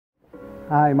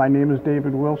Hi, my name is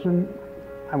David Wilson.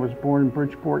 I was born in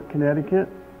Bridgeport, Connecticut.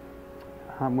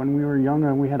 When we were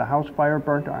young, we had a house fire,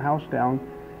 burnt our house down,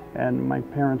 and my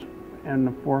parents and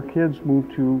the 4 kids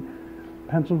moved to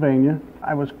Pennsylvania.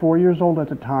 I was 4 years old at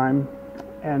the time,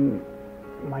 and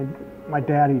my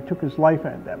dad, he took his life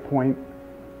at that point,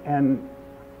 and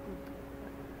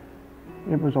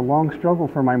it was a long struggle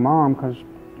for my mom because,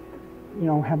 you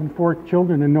know, having 4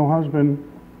 children and no husband,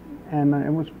 and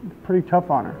it was pretty tough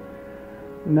on her.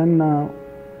 And then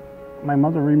my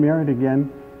mother remarried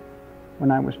again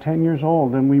when I was 10 years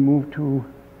old, and we moved to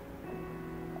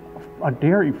a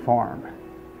dairy farm.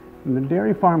 And the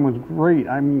dairy farm was great.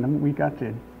 I mean, we got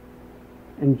to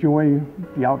enjoy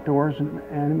the outdoors,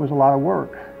 and it was a lot of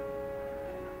work.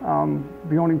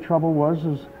 The only trouble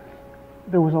was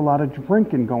there was a lot of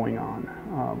drinking going on.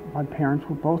 My parents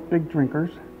were both big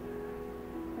drinkers,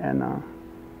 and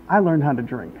I learned how to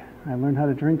drink. I learned how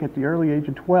to drink at the early age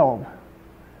of 12.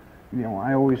 You know,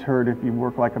 I always heard if you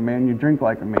work like a man, you drink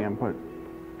like a man, but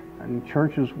and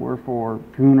churches were for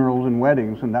funerals and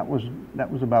weddings, and that was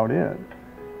about it.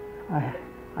 I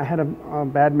had a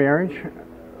bad marriage.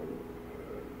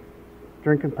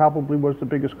 Drinking probably was the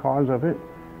biggest cause of it.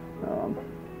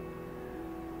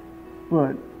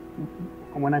 But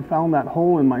when I found that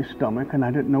hole in my stomach and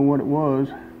I didn't know what it was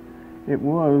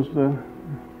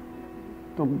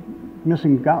the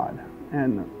missing God.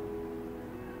 And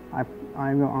I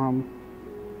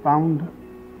found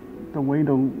the way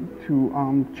to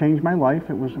change my life.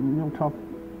 It was a real tough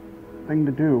thing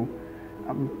to do.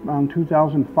 Around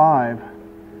 2005,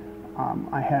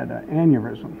 I had an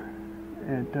aneurysm.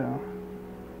 It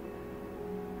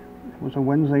was a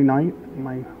Wednesday night.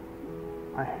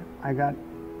 I got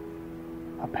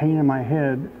a pain in my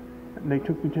head. They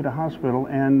took me to the hospital,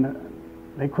 and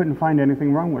they couldn't find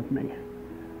anything wrong with me.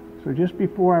 So just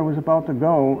before I was about to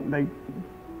go, they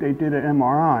did an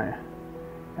MRI,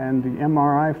 and the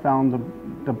MRI found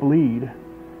the bleed,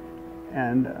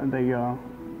 and they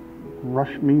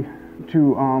rushed me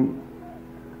to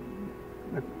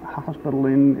the hospital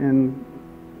in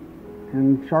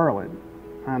Charlotte,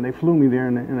 and they flew me there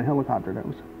in a helicopter.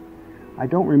 I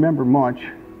don't remember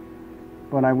much,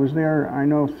 but I was there, I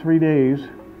know, 3 days,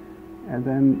 and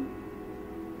then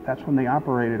that's when they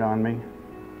operated on me.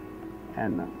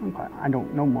 And I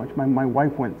don't know much. My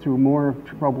wife went through more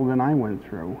trouble than I went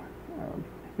through.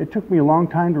 It took me a long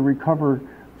time to recover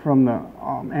from the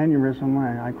aneurysm.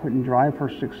 I couldn't drive for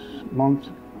 6 months.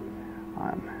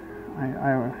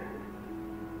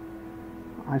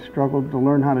 I struggled to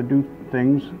learn how to do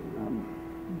things.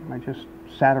 I just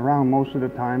sat around most of the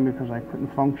time because I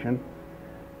couldn't function.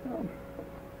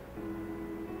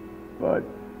 But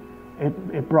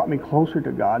it brought me closer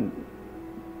to God.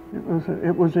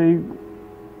 It was a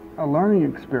learning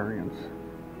experience.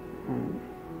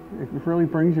 It really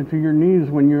brings you to your knees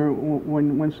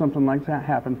when something like that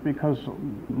happens, because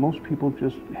most people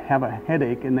just have a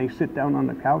headache and they sit down on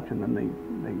the couch and then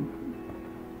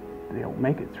they don't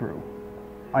make it through.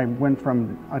 I went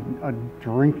from a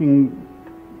drinking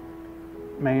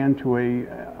man to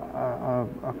a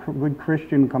good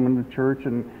Christian coming to church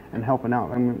and helping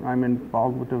out. I'm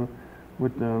involved with the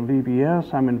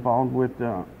VBS. I'm involved with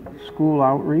the school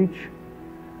outreach.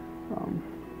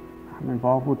 I'm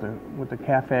involved with the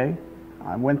cafe.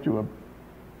 I went through a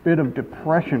bit of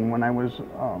depression when I was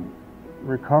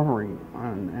recovering,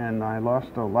 and I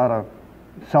lost a lot of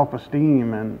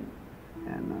self-esteem, and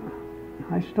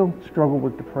I still struggle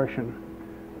with depression.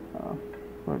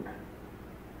 But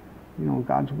you know,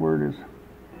 God's Word has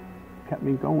kept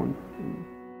me going.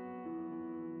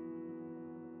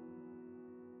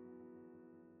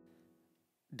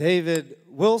 David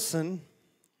Wilson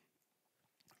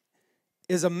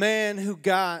is a man who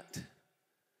got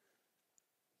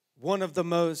one of the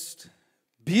most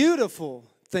beautiful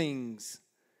things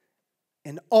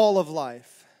in all of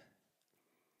life: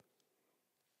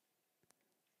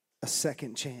 a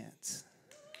second chance.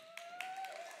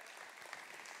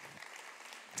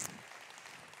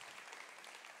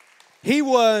 He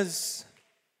was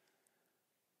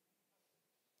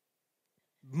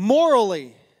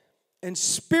morally and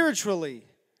spiritually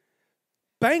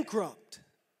bankrupt.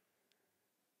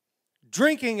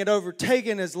 Drinking had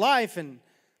overtaken his life, and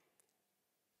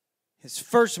his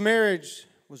first marriage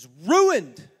was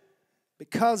ruined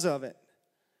because of it.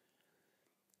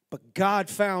 But God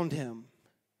found him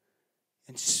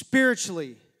and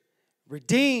spiritually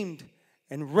redeemed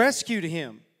and rescued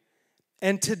him.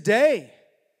 And today,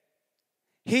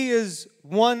 he is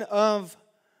one of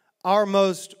our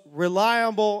most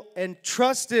reliable and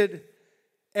trusted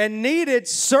and needed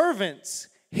servants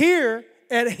here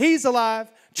at He's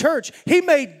Alive Church. He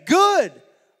made good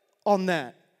on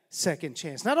that second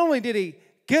chance. Not only did he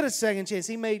get a second chance,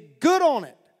 he made good on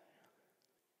it.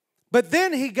 But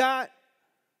then he got,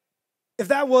 if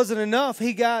that wasn't enough,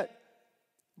 he got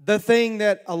the thing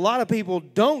that a lot of people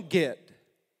don't get.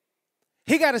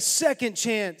 He got a second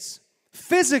chance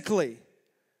physically.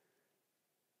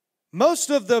 Most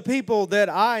of the people that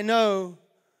I know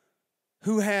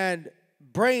who had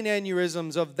brain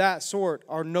aneurysms of that sort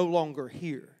are no longer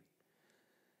here.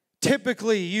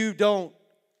 Typically, you don't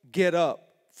get up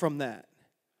from that.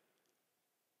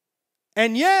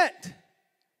 And yet,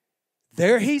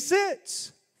 there he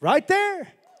sits, right there,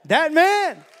 that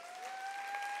man.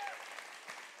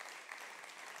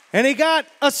 And he got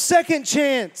a second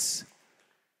chance.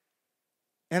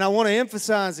 And I want to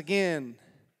emphasize again,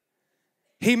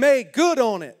 he made good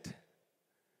on it.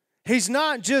 He's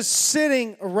not just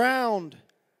sitting around.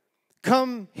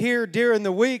 Come here during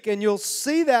the week and you'll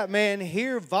see that man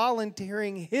here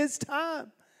volunteering his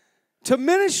time to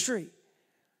ministry.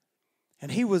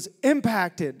 And he was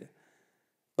impacted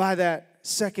by that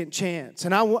second chance.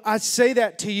 And I say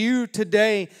that to you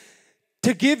today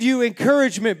to give you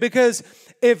encouragement, because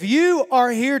if you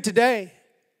are here today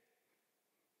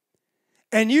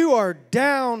and you are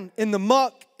down in the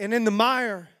muck and in the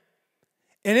mire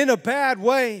and in a bad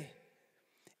way,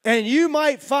 and you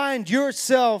might find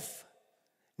yourself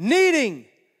needing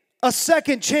a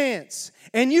second chance,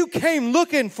 and you came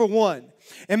looking for one,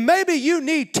 and maybe you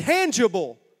need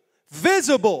tangible,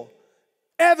 visible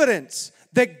evidence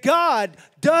that God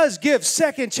does give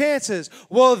second chances.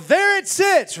 Well, there it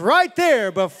sits right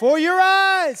there before your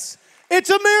eyes. It's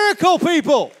a miracle,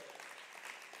 people.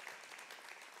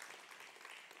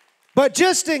 But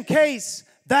just in case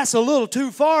that's a little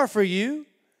too far for you,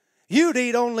 you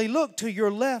need only look to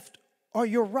your left or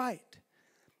your right.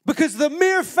 Because the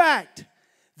mere fact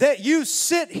that you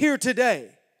sit here today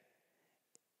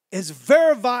is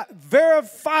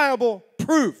verifiable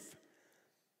proof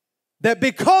that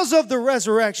because of the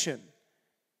resurrection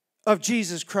of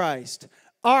Jesus Christ,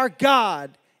 our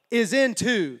God is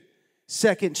into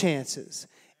second chances.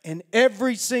 And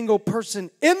every single person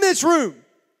in this room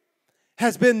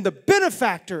has been the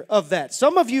benefactor of that.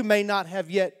 Some of you may not have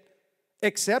yet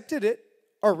accepted it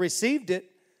or received it,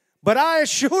 but I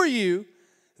assure you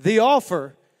the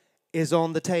offer is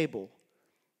on the table,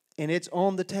 and it's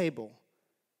on the table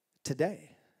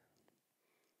today.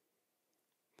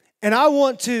 And I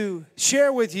want to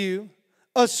share with you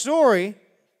a story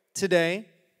today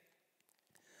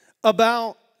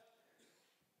about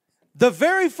the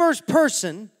very first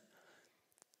person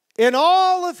in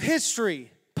all of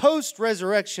history,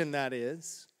 post-resurrection that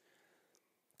is,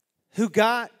 who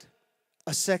got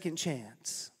a second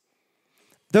chance.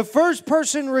 The first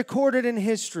person recorded in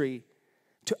history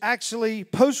to actually,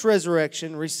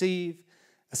 post-resurrection, receive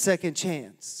a second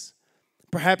chance.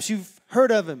 Perhaps you've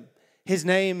heard of him. His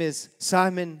name is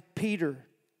Simon Peter.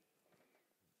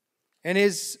 And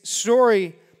his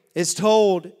story is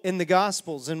told in the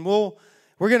Gospels. And we're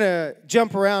going to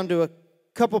jump around to a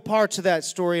couple parts of that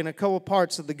story and a couple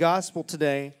parts of the Gospel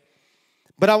today.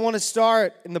 But I want to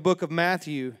start in the book of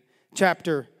Matthew,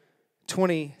 chapter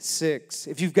 26.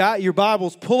 If you've got your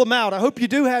Bibles, pull them out. I hope you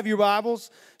do have your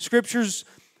Bibles. Scripture's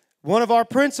one of our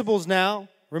principles now.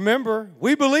 Remember,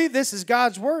 we believe this is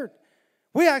God's Word.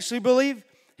 We actually believe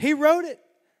He wrote it.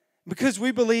 Because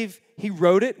we believe He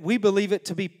wrote it, we believe it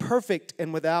to be perfect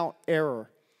and without error.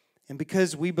 And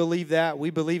because we believe that, we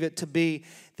believe it to be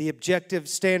the objective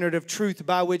standard of truth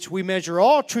by which we measure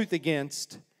all truth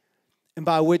against, and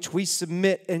by which we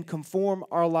submit and conform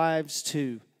our lives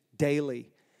to daily.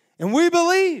 And we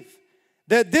believe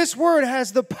that this Word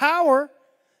has the power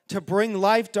to bring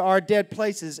life to our dead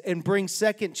places and bring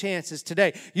second chances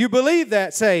today. You believe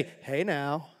that? Say, hey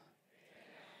now.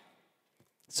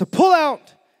 So pull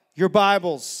out your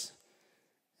Bibles.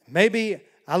 Maybe,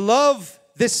 I love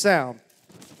this sound.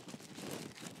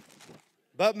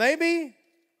 But maybe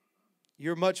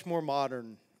you're much more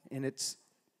modern and it's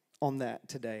on that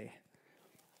today.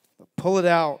 Pull it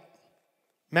out.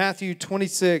 Matthew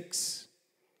 26.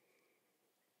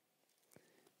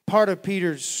 Part of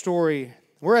Peter's story.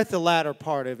 We're at the latter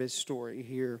part of his story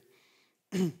here.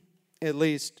 At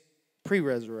least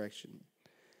pre-resurrection.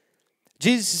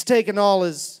 Jesus has taken all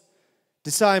his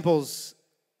disciples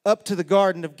up to the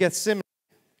Garden of Gethsemane.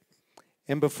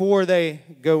 And before they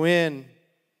go in,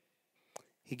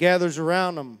 he gathers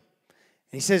around them. And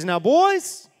he says, now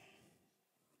boys,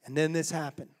 and then this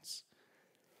happens.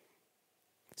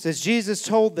 It says, Jesus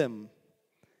told them,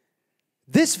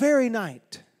 this very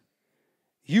night,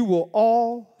 you will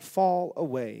all fall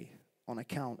away on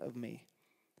account of me.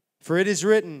 For it is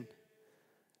written,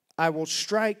 I will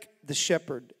strike the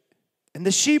shepherd, and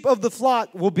the sheep of the flock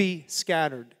will be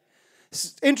scattered.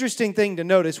 It's an interesting thing to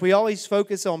notice. We always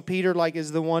focus on Peter like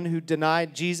as the one who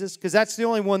denied Jesus, because that's the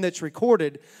only one that's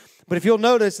recorded. But if you'll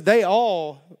notice, they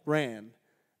all ran.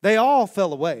 They all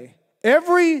fell away.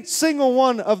 Every single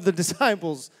one of the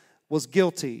disciples was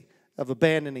guilty of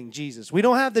abandoning Jesus. We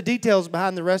don't have the details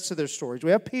behind the rest of their stories.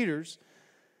 We have Peter's,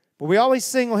 but we always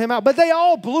single him out. But they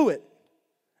all blew it.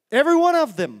 Every one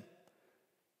of them.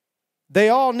 They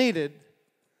all needed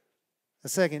a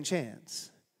second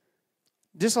chance.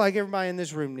 Just like everybody in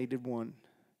this room needed one.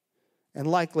 And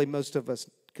likely most of us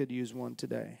could use one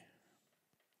today.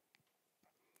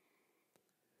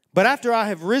 But after I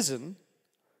have risen,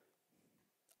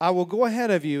 I will go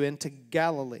ahead of you into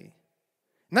Galilee.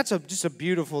 And that's just a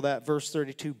beautiful, that verse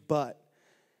 32, but.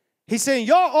 He's saying,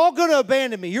 y'all all going to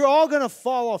abandon me. You're all going to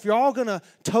fall off. You're all going to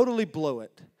totally blow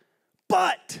it.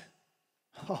 But,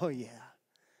 oh yeah,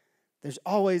 there's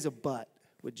always a but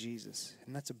with Jesus.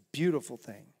 And that's a beautiful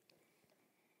thing.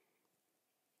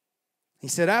 He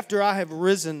said, after I have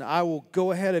risen, I will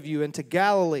go ahead of you into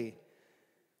Galilee.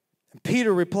 And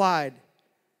Peter replied,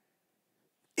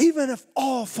 even if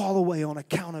all fall away on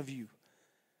account of you,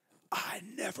 I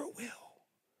never will.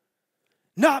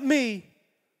 Not me.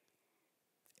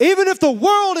 Even if the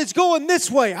world is going this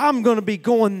way, I'm going to be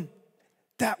going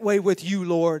that way with you,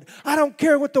 Lord. I don't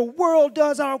care what the world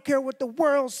does. I don't care what the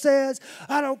world says.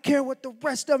 I don't care what the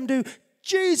rest of them do.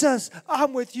 Jesus,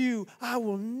 I'm with you. I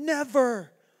will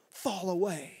never fall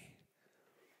away.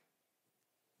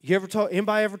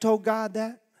 Anybody ever told God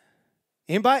that?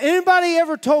 Anybody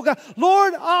ever told God,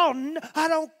 Lord, I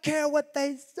don't care what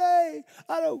they say.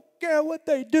 I don't care what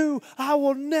they do. I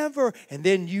will never. And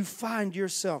then you find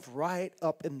yourself right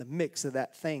up in the mix of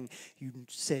that thing you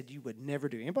said you would never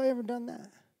do. Anybody ever done that?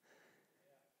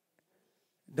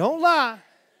 Don't lie.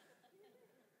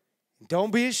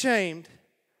 Don't be ashamed,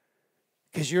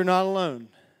 because you're not alone.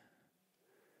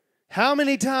 How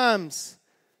many times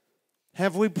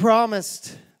have we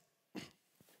promised?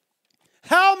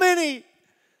 How many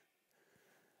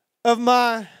of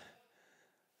my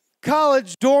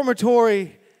college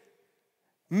dormitory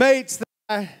mates that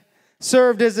I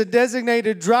served as a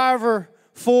designated driver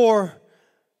for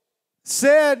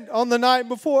said on the night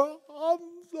before, I'm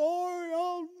sorry,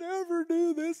 I'll never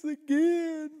do this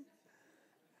again.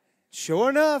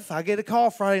 Sure enough, I get a call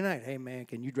Friday night. Hey man,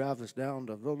 can you drive us down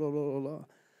to blah, blah, blah, blah.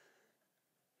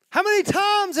 How many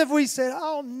times have we said,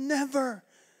 I'll never,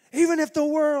 even if the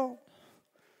world?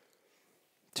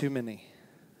 Too many.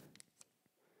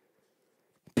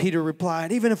 Peter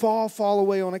replied, even if all fall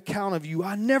away on account of you,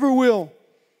 I never will.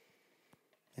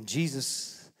 And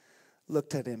Jesus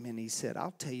looked at him and he said,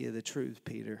 I'll tell you the truth,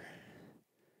 Peter.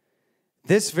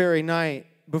 This very night,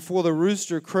 before the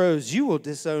rooster crows, you will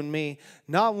disown me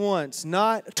not once,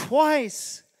 not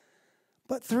twice,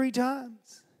 but 3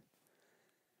 times.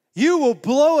 You will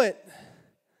blow it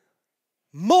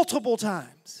multiple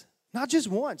times. Not just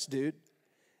once, dude.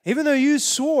 Even though you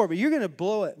swore, but you're going to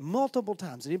blow it multiple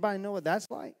times. Anybody know what that's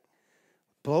like?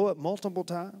 Blow it multiple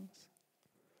times.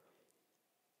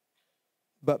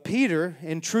 But Peter,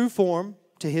 in true form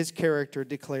to his character,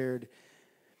 declared,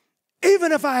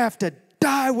 even if I have to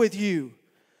die with you,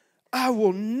 I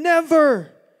will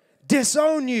never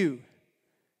disown you.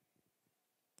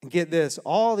 And get this,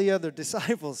 all the other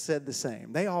disciples said the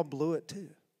same. They all blew it too.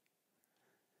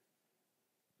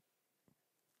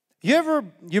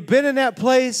 You've been in that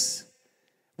place,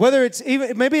 whether it's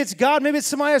even, maybe it's God, maybe it's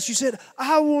somebody else, you said,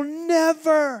 I will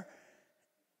never.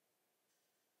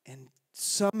 And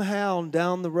somehow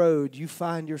down the road, you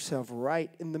find yourself right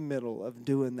in the middle of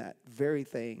doing that very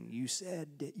thing you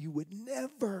said that you would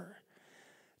never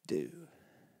do.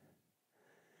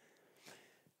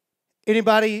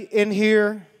 Anybody in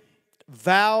here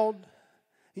vowed,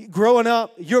 growing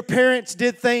up, your parents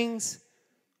did things,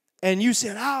 and you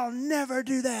said, I'll never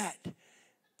do that.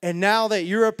 And now that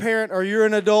you're a parent or you're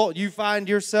an adult, you find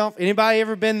yourself, anybody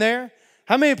ever been there?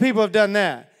 How many people have done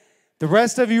that? The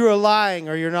rest of you are lying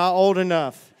or you're not old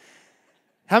enough.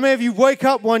 How many of you wake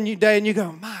up one day and you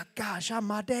go, my gosh, I'm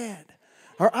my dad.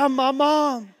 Or I'm my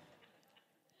mom.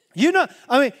 You know,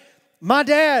 my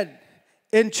dad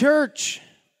in church,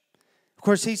 of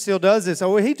course, he still does this.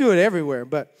 Oh, he do it everywhere,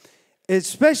 but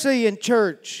especially in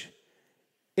church,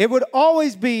 it would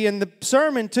always be in the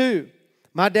sermon too.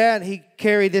 My dad, he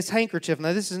carried this handkerchief.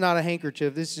 Now, this is not a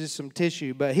handkerchief. This is just some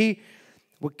tissue. But he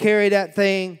would carry that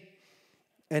thing,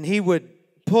 and he would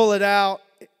pull it out,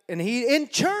 and in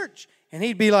church, and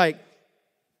he'd be like,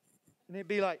 and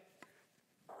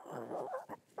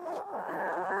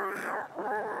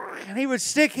he would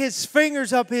stick his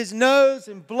fingers up his nose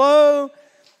and blow.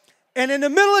 And in the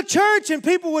middle of church, and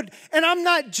people would, and I'm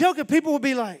not joking, people would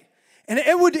be like, and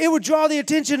it would draw the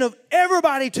attention of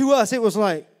everybody to us. It was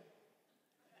like,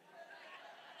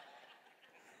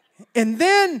 and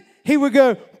then he would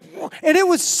go, and it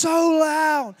was so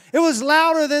loud. It was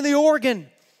louder than the organ.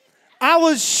 I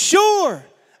was sure,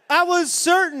 I was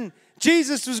certain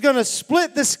Jesus was going to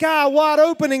split the sky wide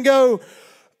open and go,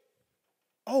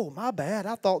 oh, my bad.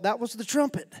 I thought that was the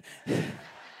trumpet.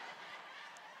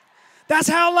 That's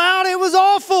how loud it was.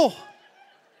 Awful.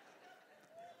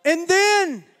 And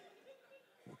then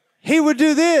he would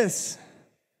do this.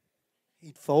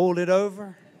 He'd fold it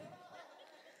over,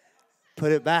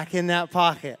 put it back in that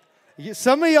pocket.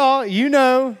 Some of y'all, you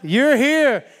know, you're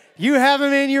here. You have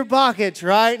them in your pockets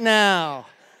right now.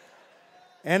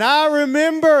 And I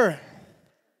remember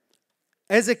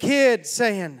as a kid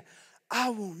saying, I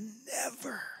will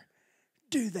never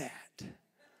do that.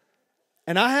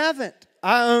 And I haven't.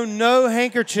 I own no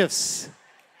handkerchiefs.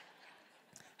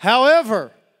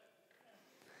 However,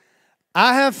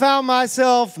 I have found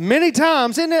myself many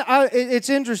times, and it's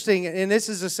interesting, and this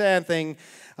is a sad thing.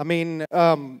 I mean,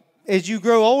 as you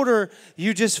grow older,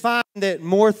 you just find that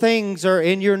more things are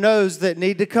in your nose that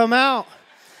need to come out.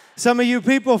 Some of you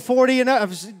people 40 and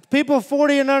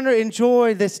under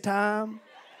enjoy this time.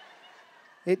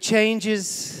 It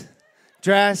changes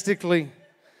drastically.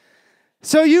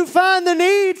 So you find the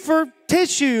need for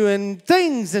tissue and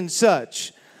things and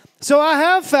such. So I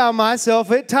have found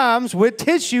myself at times with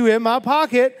tissue in my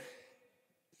pocket.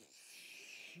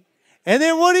 And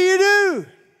then what do?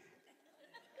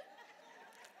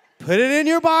 Put it in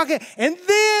your pocket. And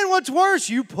then what's worse,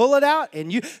 you pull it out.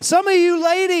 And some of you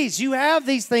ladies, you have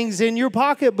these things in your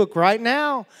pocketbook right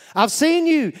now. I've seen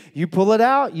you. You pull it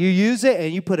out, you use it,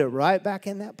 and you put it right back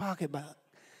in that pocketbook.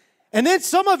 And then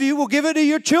some of you will give it to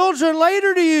your children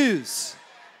later to use.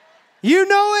 You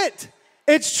know it.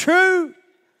 It's true.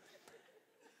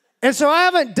 And so I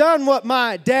haven't done what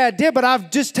my dad did, but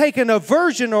I've just taken a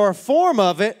version or a form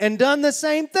of it and done the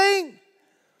same thing.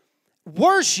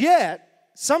 Worse yet,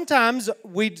 sometimes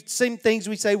same things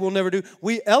we say we'll never do,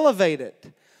 we elevate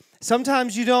it.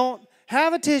 Sometimes you don't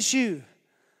have a tissue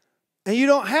and you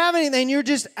don't have anything. You're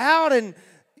just out and,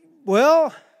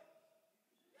 well,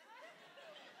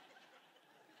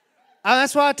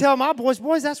 that's why I tell my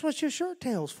boys, that's what your shirt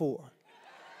tail's for.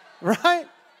 Right?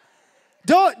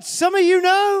 Some of you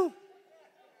know.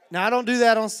 Now, I don't do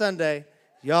that on Sunday.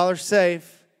 Y'all are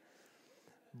safe.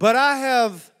 But I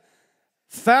have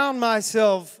found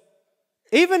myself,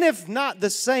 even if not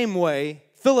the same way,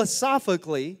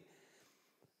 philosophically,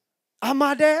 I'm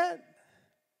my dad.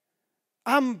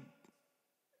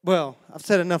 Well, I've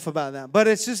said enough about that. But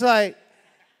it's just like,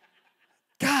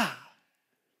 God,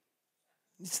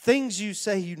 it's things you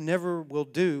say you never will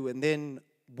do, and then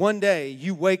one day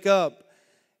you wake up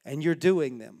and you're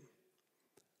doing them.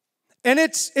 And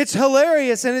it's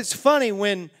hilarious and it's funny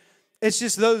when it's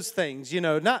just those things, you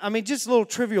know, just little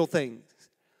trivial things.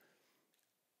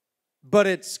 But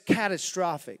it's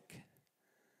catastrophic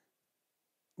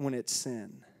when it's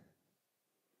sin.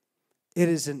 It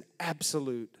is an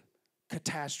absolute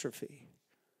catastrophe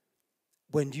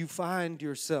when you find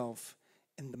yourself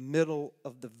in the middle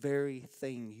of the very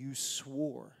thing you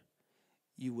swore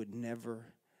you would never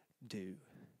do.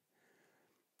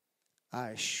 I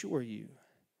assure you,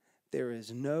 there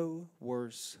is no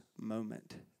worse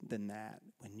moment than that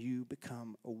when you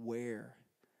become aware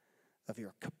of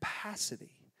your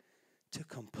capacity to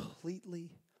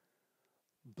completely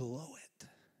blow it.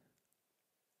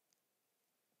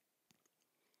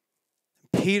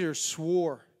 Peter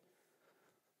swore,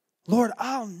 Lord,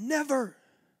 I'll never.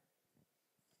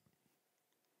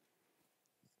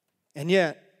 And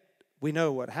yet, we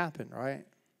know what happened, right?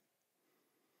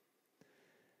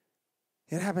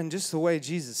 It happened just the way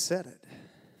Jesus said it.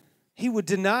 He would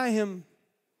deny him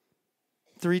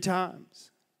 3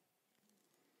 times.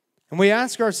 And we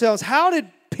ask ourselves, how did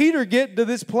Peter get to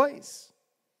this place?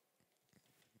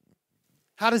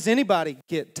 How does anybody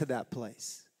get to that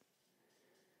place?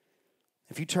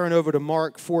 If you turn over to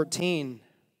Mark 14,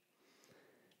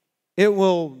 it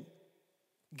will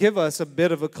give us a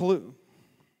bit of a clue.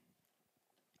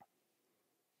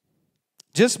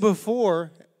 Just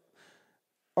before,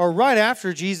 or right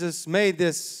after Jesus made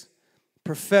this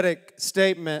prophetic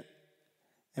statement,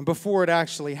 and before it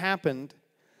actually happened,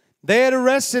 they had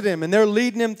arrested him and they're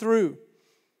leading him through.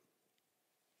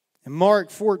 And Mark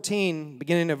 14,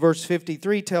 beginning at verse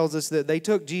 53, tells us that they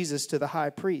took Jesus to the high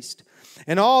priest.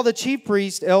 And all the chief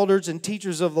priests, elders, and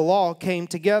teachers of the law came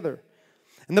together.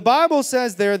 And the Bible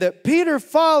says there that Peter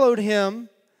followed him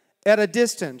at a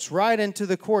distance, right into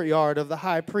the courtyard of the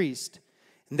high priest.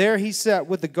 And there he sat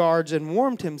with the guards and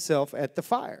warmed himself at the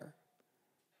fire.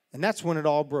 And that's when it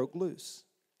all broke loose.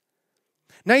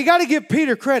 Now you got to give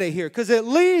Peter credit here, because at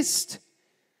least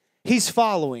he's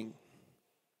following.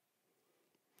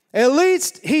 At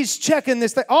least he's checking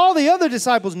this thing. All the other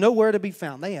disciples nowhere to be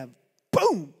found. They have,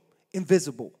 boom,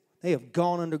 invisible. They have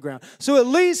gone underground. So at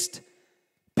least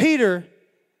Peter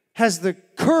has the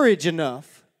courage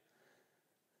enough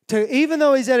to, even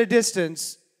though he's at a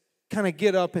distance, kind of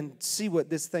get up and see what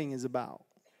this thing is about.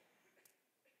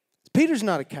 Peter's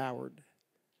not a coward.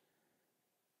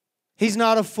 He's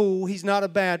not a fool. He's not a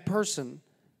bad person.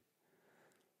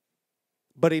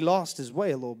 But he lost his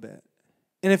way a little bit.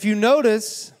 And if you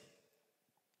notice,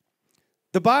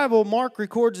 the Bible, Mark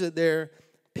records it there,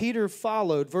 Peter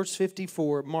followed, verse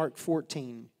 54, Mark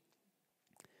 14.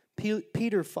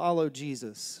 Peter followed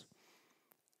Jesus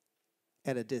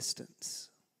at a distance.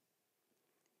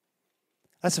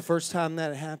 That's the first time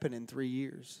that had happened in 3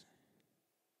 years.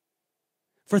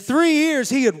 For 3 years,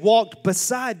 he had walked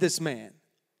beside this man.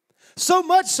 So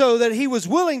much so that he was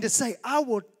willing to say, I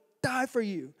will die for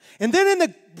you. And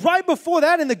then right before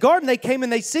that in the garden, they came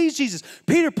and they seized Jesus.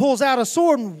 Peter pulls out a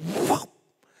sword and whoop,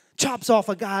 chops off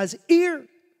a guy's ear.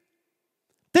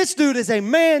 This dude is a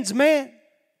man's man.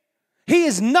 He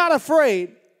is not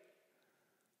afraid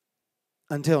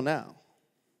until now.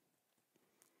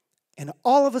 And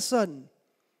all of a sudden,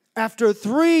 after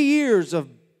 3 years of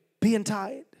being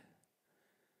tied,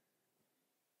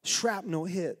 shrapnel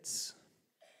hits.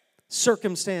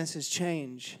 Circumstances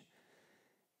change.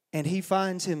 And he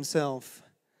finds himself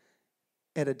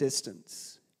at a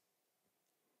distance.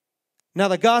 Now,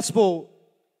 the gospel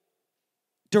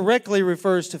directly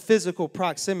refers to physical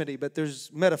proximity, but there's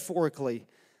metaphorically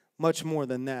much more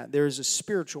than that. There is a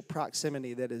spiritual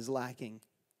proximity that is lacking.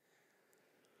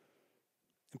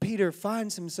 And Peter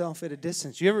finds himself at a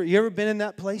distance. You ever been in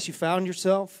that place? You found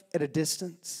yourself at a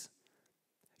distance.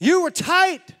 You were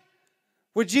tight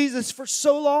with Jesus for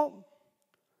so long.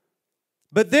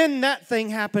 But then that thing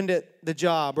happened at the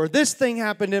job, or this thing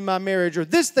happened in my marriage, or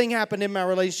this thing happened in my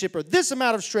relationship, or this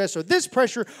amount of stress, or this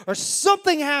pressure, or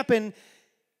something happened.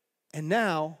 And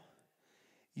now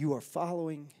you are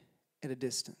following at a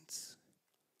distance.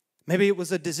 Maybe it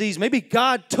was a disease. Maybe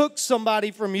God took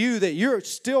somebody from you that you're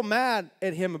still mad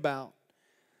at him about.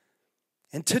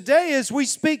 And today as we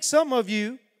speak, some of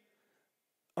you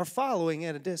are following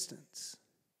at a distance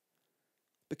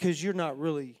because you're not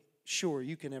really sure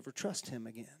you can ever trust him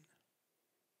again.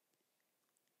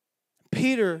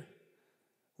 Peter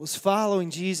was following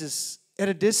Jesus at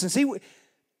a distance.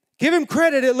 Give him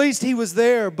credit, at least he was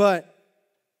there, but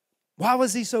why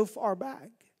was he so far back?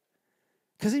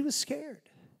 Because he was scared.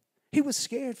 He was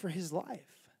scared for his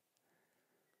life.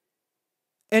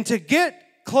 And to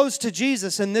get close to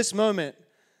Jesus in this moment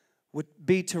would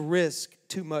be to risk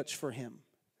too much for him.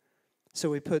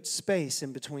 So he put space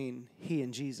in between he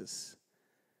and Jesus.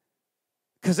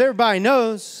 Because everybody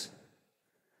knows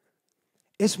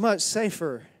it's much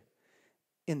safer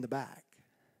in the back.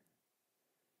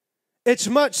 It's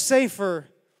much safer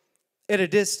at a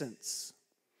distance.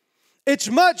 It's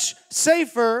much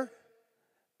safer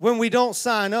when we don't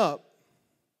sign up.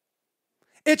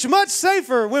 It's much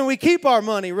safer when we keep our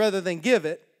money rather than give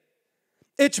it.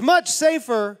 It's much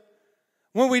safer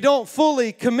when we don't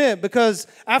fully commit, because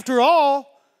after all,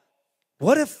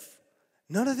 what if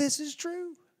none of this is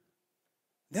true?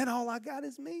 Then all I got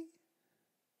is me.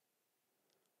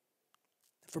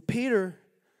 For Peter,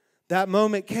 that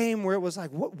moment came where it was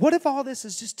like, what if all this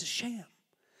is just a sham?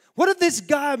 What if this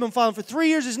guy I've been following for 3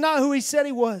 years is not who he said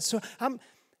he was? And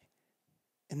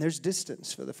there's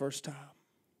distance for the first time.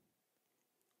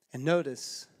 And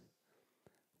notice,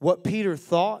 what Peter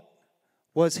thought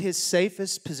was his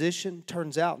safest position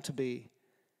turns out to be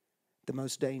the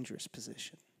most dangerous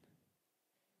position.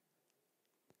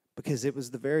 Because it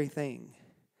was the very thing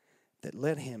that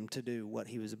led him to do what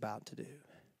he was about to do.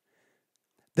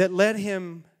 That led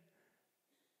him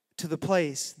to the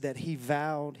place that he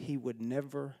vowed he would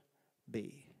never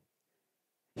be.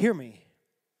 Hear me.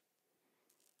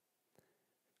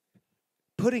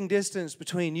 Putting distance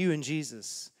between you and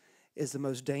Jesus is the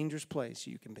most dangerous place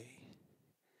you can be.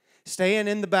 Staying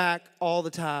in the back all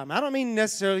the time. I don't mean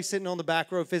necessarily sitting on the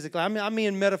back row physically. I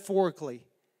mean metaphorically.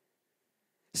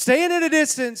 Staying at a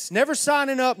distance, never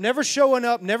signing up, never showing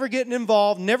up, never getting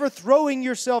involved, never throwing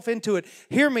yourself into it.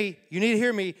 Hear me. You need to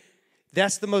hear me.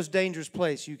 That's the most dangerous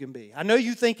place you can be. I know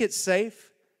you think it's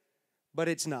safe, but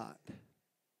it's not.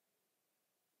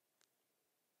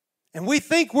 And we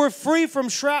think we're free from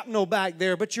shrapnel back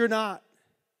there, but you're not.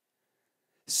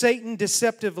 Satan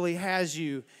deceptively has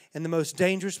you in the most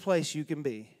dangerous place you can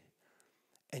be.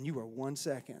 And you are 1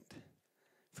 second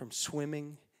from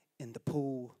swimming in the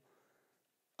pool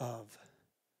of,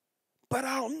 but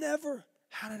I'll never,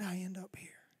 how did I end up here?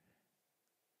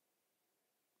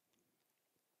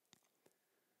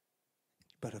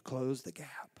 But to close the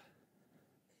gap.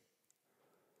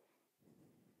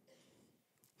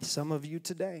 Some of you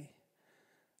today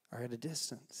are at a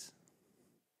distance.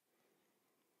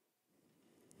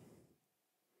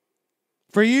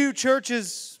 For you,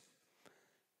 churches,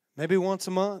 maybe once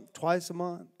a month, twice a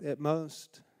month at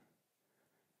most.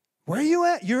 Where are you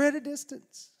at? You're at a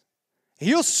distance.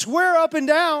 You'll swear up and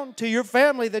down to your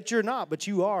family that you're not, but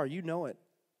you are. You know it.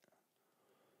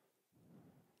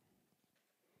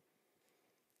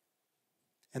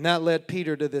 And that led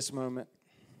Peter to this moment.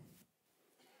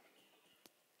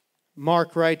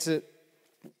 Mark writes it,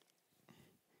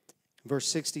 verse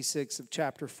 66 of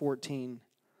chapter 14.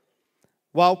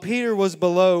 While Peter was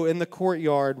below in the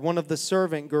courtyard, one of the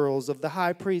servant girls of the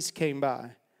high priest came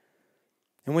by.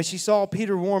 And when she saw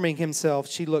Peter warming himself,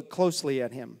 she looked closely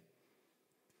at him.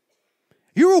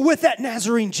 You were with that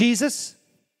Nazarene Jesus?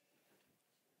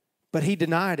 But he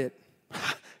denied it.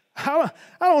 I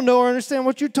don't know or understand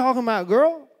what you're talking about,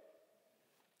 girl.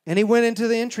 And he went into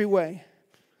the entryway.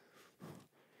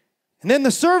 And then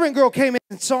the servant girl came in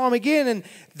and saw him again. And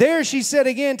there she said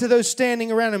again to those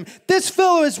standing around him, this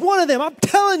fellow is one of them, I'm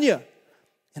telling you.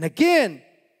 And again,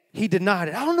 he denied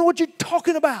it. I don't know what you're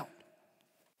talking about.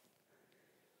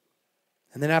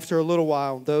 And then after a little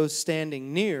while, those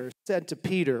standing near said to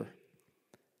Peter,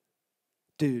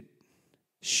 dude,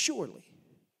 surely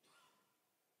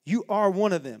you are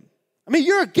one of them. I mean,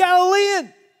 you're a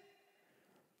Galilean.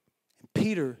 And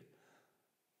Peter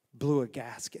blew a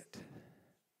gasket.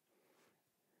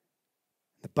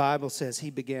 The Bible says he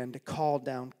began to call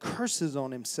down curses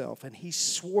on himself, and he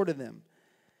swore to them,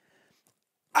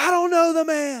 I don't know the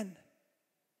man.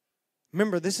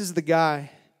 Remember, this is the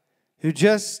guy who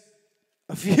just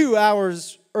a few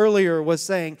hours earlier was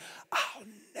saying, I'll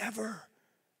never,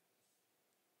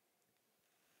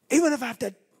 even if I have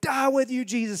to die with you,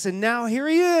 Jesus. And now here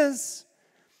he is.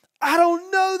 I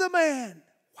don't know the man.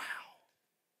 Wow.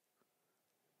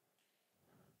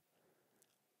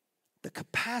 The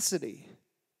capacity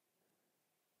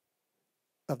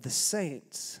of the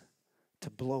saints to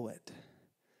blow it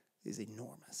is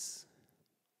enormous.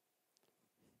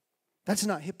 That's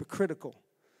not hypocritical.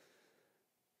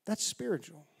 That's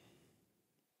spiritual.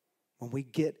 When we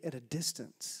get at a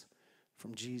distance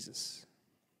from Jesus.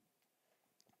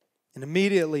 And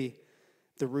immediately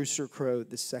the rooster crowed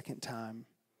the second time.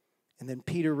 And then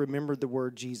Peter remembered the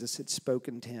word Jesus had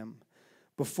spoken to him.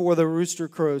 Before the rooster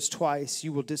crows twice,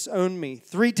 you will disown me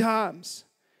 3 times.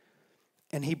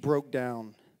 And he broke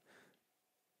down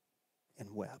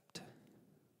and wept.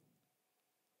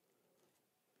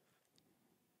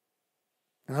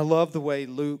 And I love the way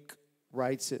Luke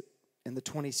writes it in the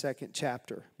 22nd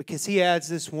chapter, because he adds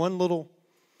this one little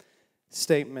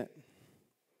statement.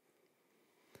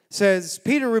 It says,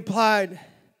 Peter replied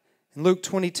in Luke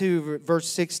 22, verse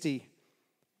 60,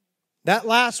 that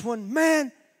last one,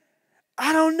 man,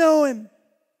 I don't know him.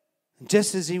 And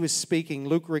just as he was speaking,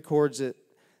 Luke records it,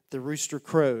 the rooster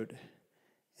crowed.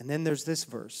 And then there's this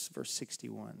verse, verse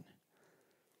 61.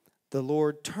 The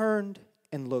Lord turned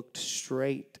and looked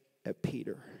straight at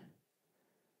Peter.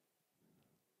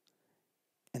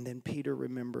 And then Peter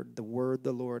remembered the word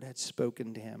the Lord had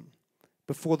spoken to him.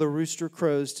 Before the rooster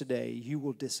crows today, you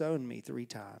will disown me 3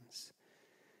 times.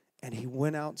 And he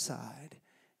went outside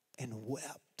and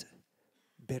wept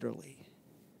bitterly.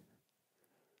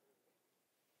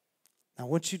 I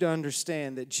want you to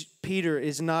understand that Peter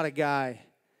is not a guy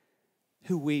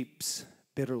who weeps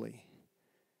bitterly.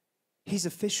 He's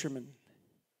a fisherman.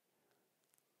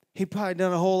 He probably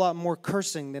done a whole lot more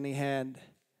cursing than he had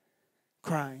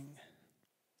crying.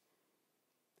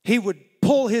 He would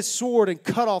pull his sword and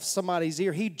cut off somebody's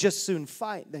ear. He'd just soon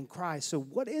fight than cry. So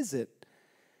what is it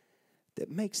that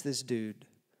makes this dude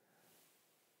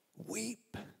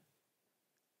weep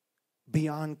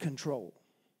beyond control?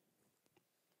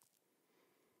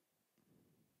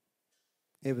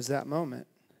 It was that moment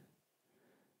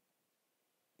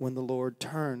when the Lord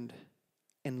turned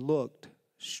and looked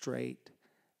straight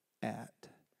at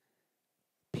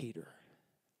Peter.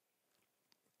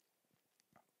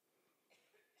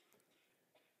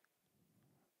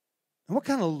 And what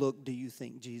kind of look do you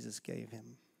think Jesus gave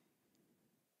him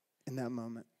in that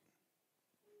moment?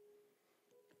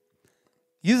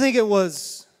 You think it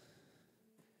was,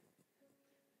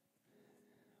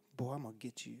 boy, I'm going to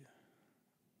get you.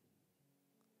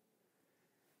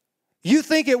 You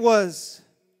think it was,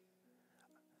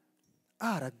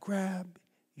 I ought to grab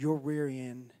your rear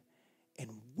end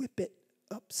and whip it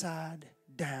upside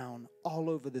down all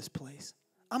over this place.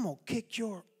 I'm going to kick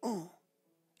your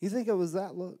You think it was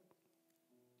that look?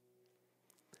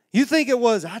 You think it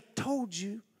was, I told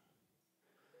you?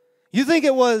 You think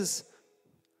it was,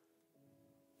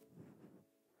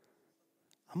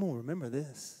 I'm going to remember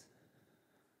this?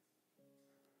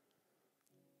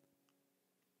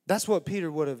 That's what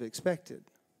Peter would have expected.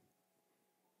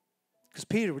 Because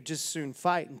Peter would just soon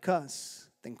fight and cuss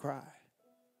than cry.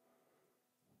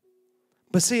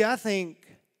 But see, I think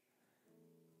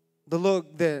the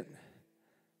look that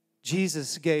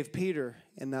Jesus gave Peter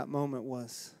in that moment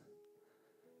was,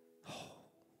 oh,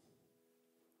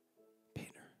 Peter.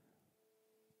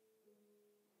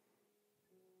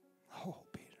 Oh,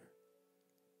 Peter.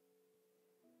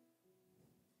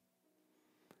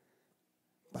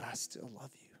 But I still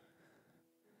love you.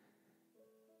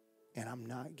 And I'm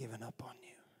not giving up on you.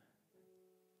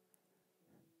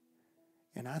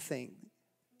 And I think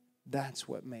that's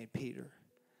what made Peter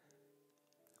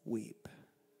weep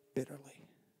bitterly.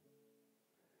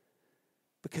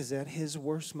 Because at his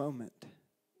worst moment,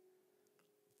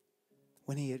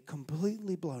 when he had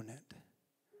completely blown it,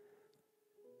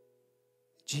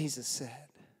 Jesus said,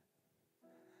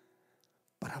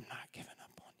 but I'm not giving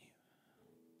up on you.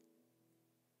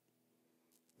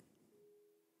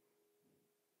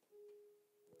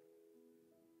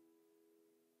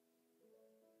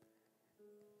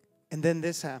 And then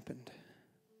this happened.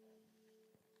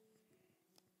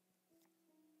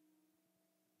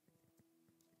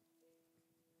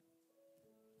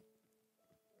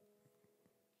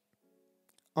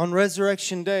 On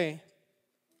Resurrection Day,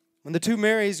 when the two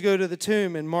Marys go to the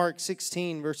tomb in Mark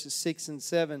 16, verses 6 and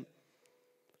 7,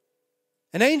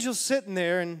 an angel's sitting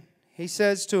there and he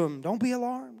says to him, don't be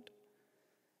alarmed.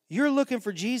 You're looking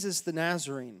for Jesus the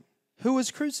Nazarene, who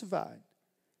was crucified.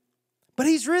 But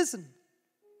he's risen.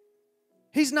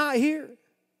 He's not here.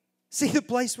 See the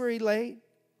place where he laid?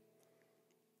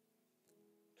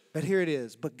 But here it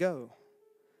is. But go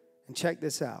and check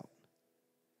this out.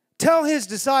 Tell his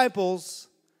disciples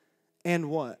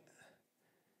and what?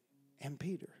 And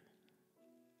Peter.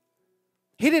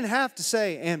 He didn't have to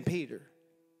say, and Peter.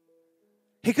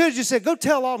 He could have just said, go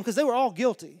tell all of them, because they were all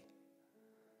guilty.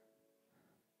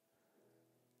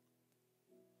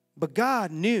 But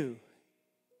God knew.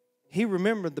 He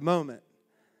remembered the moment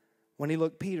when he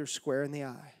looked Peter square in the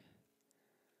eye.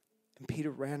 And Peter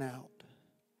ran out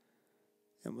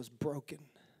and was broken.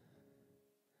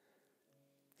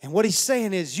 And what he's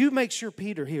saying is, you make sure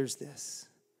Peter hears this.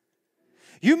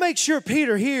 You make sure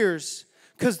Peter hears,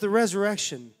 because the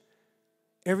resurrection,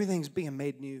 everything's being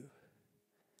made new.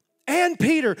 And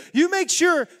Peter, you make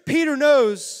sure Peter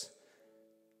knows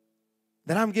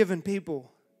that I'm giving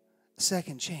people a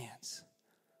second chance.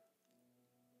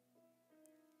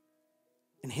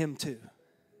 And him too.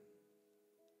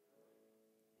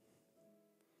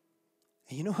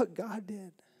 And you know what God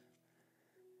did?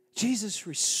 Jesus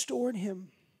restored him.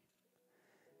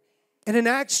 And in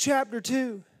Acts chapter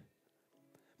 2,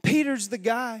 Peter's the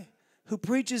guy who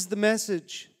preaches the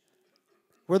message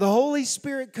where the Holy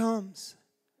Spirit comes.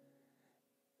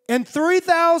 And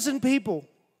 3,000 people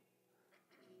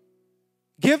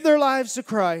give their lives to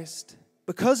Christ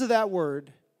because of that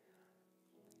word.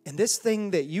 And this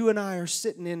thing that you and I are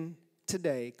sitting in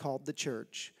today, called the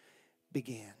church,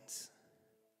 begins.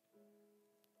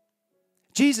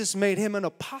 Jesus made him an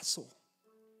apostle.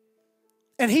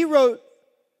 And he wrote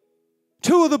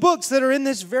 2 of the books that are in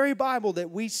this very Bible that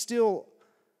we still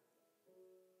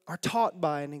are taught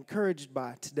by and encouraged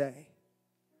by today.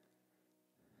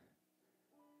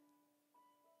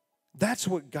 That's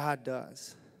what God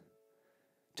does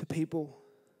to people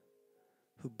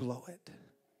who blow it.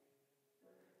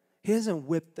 He doesn't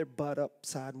whip their butt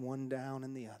upside one down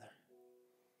and the other.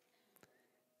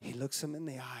 He looks them in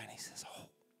the eye and he says, oh,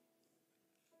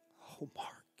 Mark.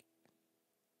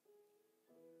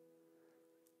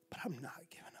 But I'm not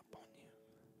giving up on you.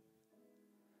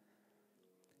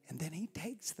 And then he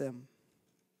takes them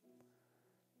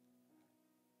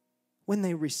when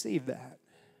they receive that.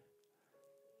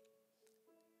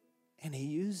 And he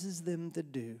uses them to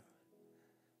do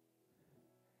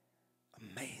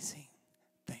amazing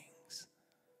things.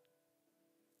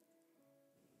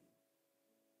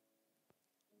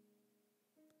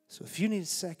 So if you need a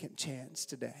second chance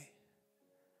today,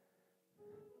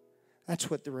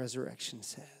 that's what the resurrection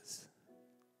says.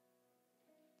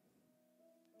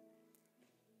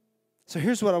 So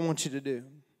here's what I want you to do.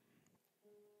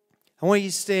 I want you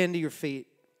to stand to your feet.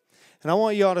 And I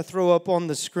want you all to throw up on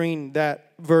the screen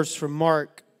that verse from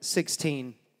Mark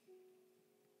 16.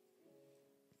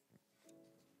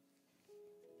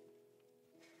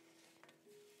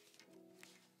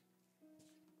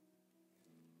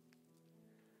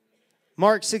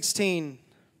 Mark 16.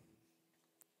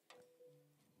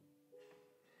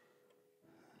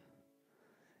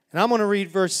 And I'm going to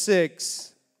read verse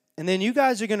 6. And then you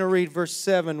guys are going to read verse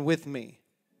 7 with me.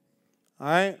 All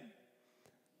right?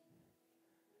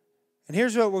 And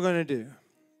here's what we're going to do.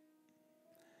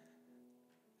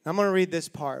 I'm going to read this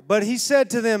part. But he said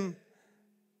to them,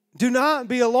 do not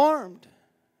be alarmed.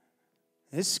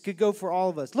 This could go for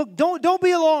all of us. Look, don't be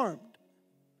alarmed.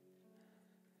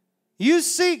 You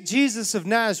seek Jesus of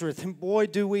Nazareth, and boy,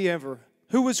 do we ever,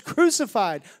 who was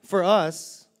crucified for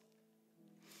us.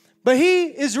 But he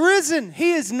is risen.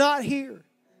 He is not here.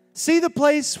 See the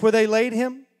place where they laid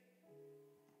him?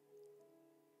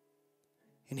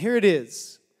 And here it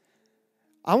is.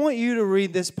 I want you to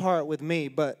read this part with me,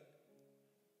 but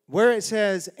where it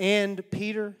says, and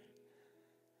Peter,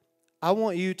 I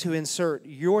want you to insert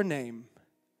your name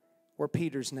where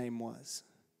Peter's name was.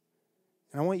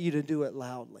 And I want you to do it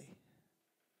loudly.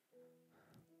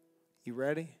 You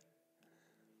ready?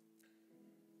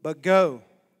 But go,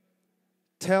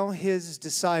 tell his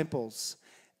disciples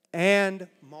and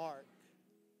Mark.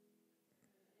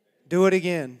 Do it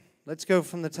again. Let's go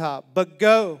from the top. But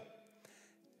go,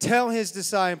 tell his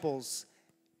disciples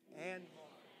and Mark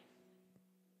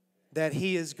that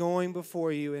he is going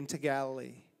before you into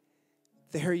Galilee.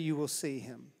 There you will see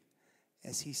him,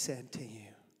 as he said to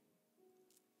you.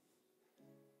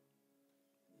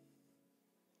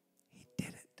 He did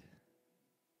it.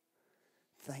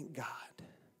 Thank God.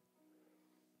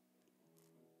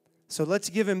 So let's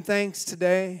give him thanks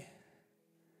today.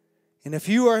 And if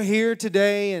you are here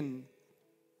today and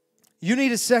you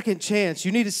need a second chance,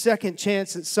 you need a second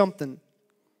chance at something,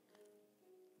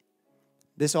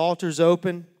 this altar's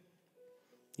open.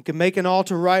 You can make an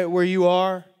altar right where you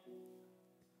are.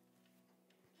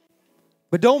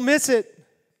 But don't miss it.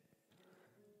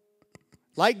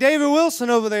 Like David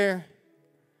Wilson over there,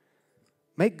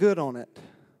 make good on it.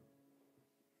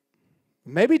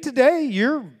 Maybe today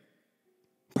you're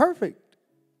perfect.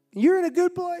 You're in a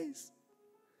good place.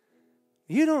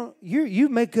 You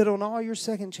make good on all your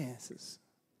second chances.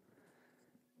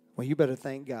 Well, you better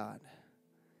thank God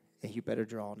and you better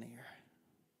draw near.